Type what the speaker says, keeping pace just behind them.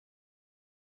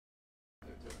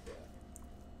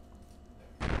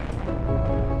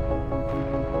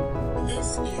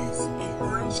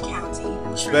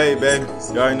Spade, baby.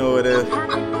 You already know what it is.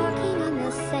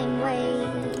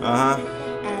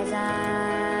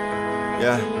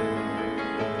 Yeah.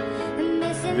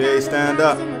 VA stand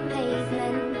up. You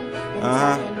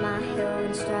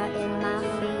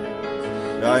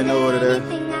already know what it is.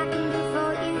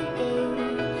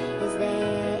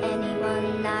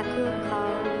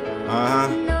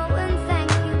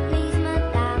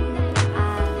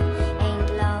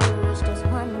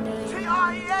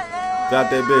 Drop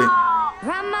that beat.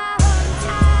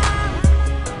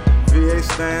 VA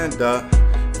stand up.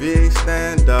 VA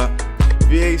stand up.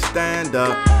 VA stand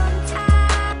up.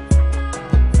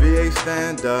 VA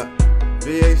stand up.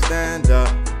 VA stand up.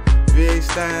 VA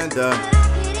stand up.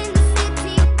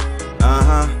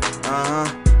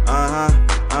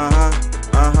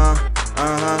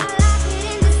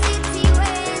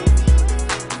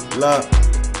 Look,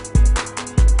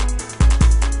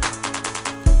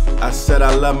 I said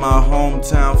I love my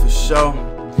hometown for sure.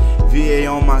 VA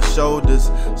on my shoulders,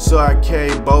 so I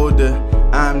carry bolder.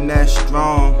 I'm that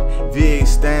strong. VA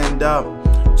stand up.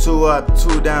 2 up,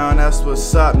 2 down, that's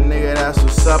what's up, nigga, that's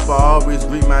what's up. I always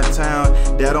greet my town,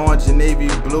 that orange and navy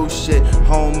blue shit.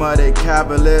 Home of the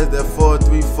Cavaliers, that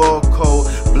 434 code.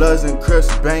 Bloods and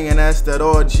Crips banging, that's that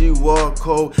OG war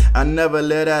code. I never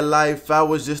lived that life, I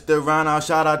was just around. I'll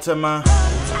shout out to my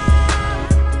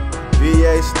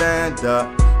VA stand up,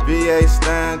 VA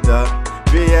stand up,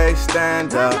 VA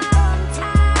stand up,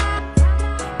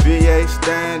 VA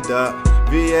stand up,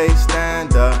 VA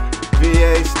stand up,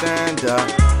 VA stand up.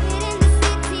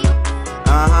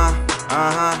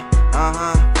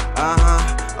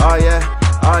 Oh yeah,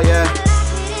 oh yeah.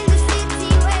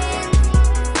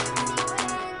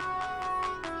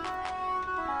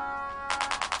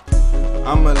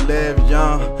 I'ma live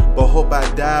young, but hope I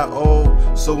die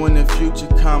old. So when the future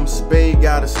comes, Spade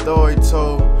got a story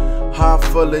told. Heart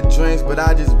full of dreams, but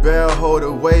I just barely hold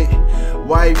the weight.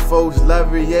 White folks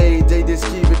love age, they just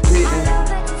keep repeating.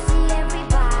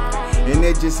 And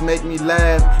it just make me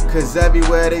laugh, cause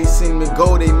everywhere they see me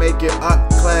go, they make it up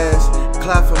class.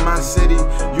 Clap for my city,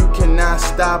 you cannot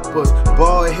stop us.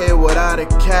 Bald head without a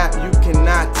cap, you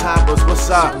cannot top us. What's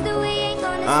up?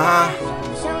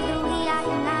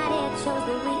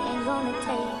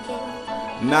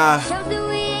 Nah.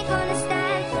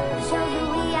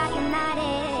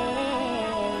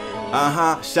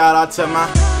 Shout out to my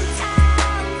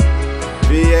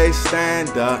VA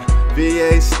stand up,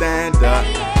 VA stand up,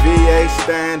 VA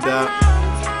stand up,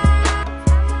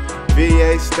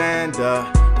 VA stand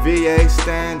up, VA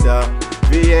stand up,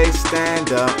 VA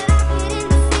stand up.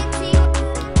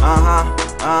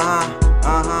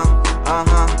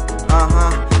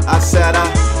 I said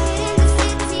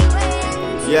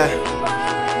yeah.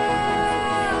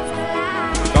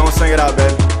 Don't sing it out,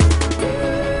 baby.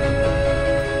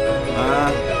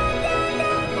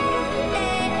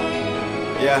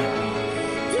 Yeah.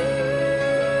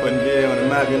 Putting VA on the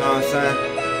map, you know what I'm saying?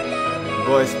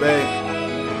 Boy Spade,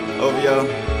 OVO.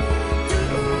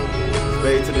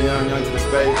 Spade to the young, young to the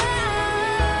spade.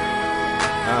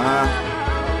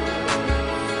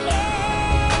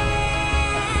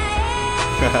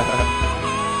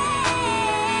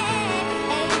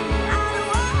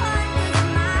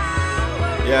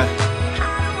 Yeah.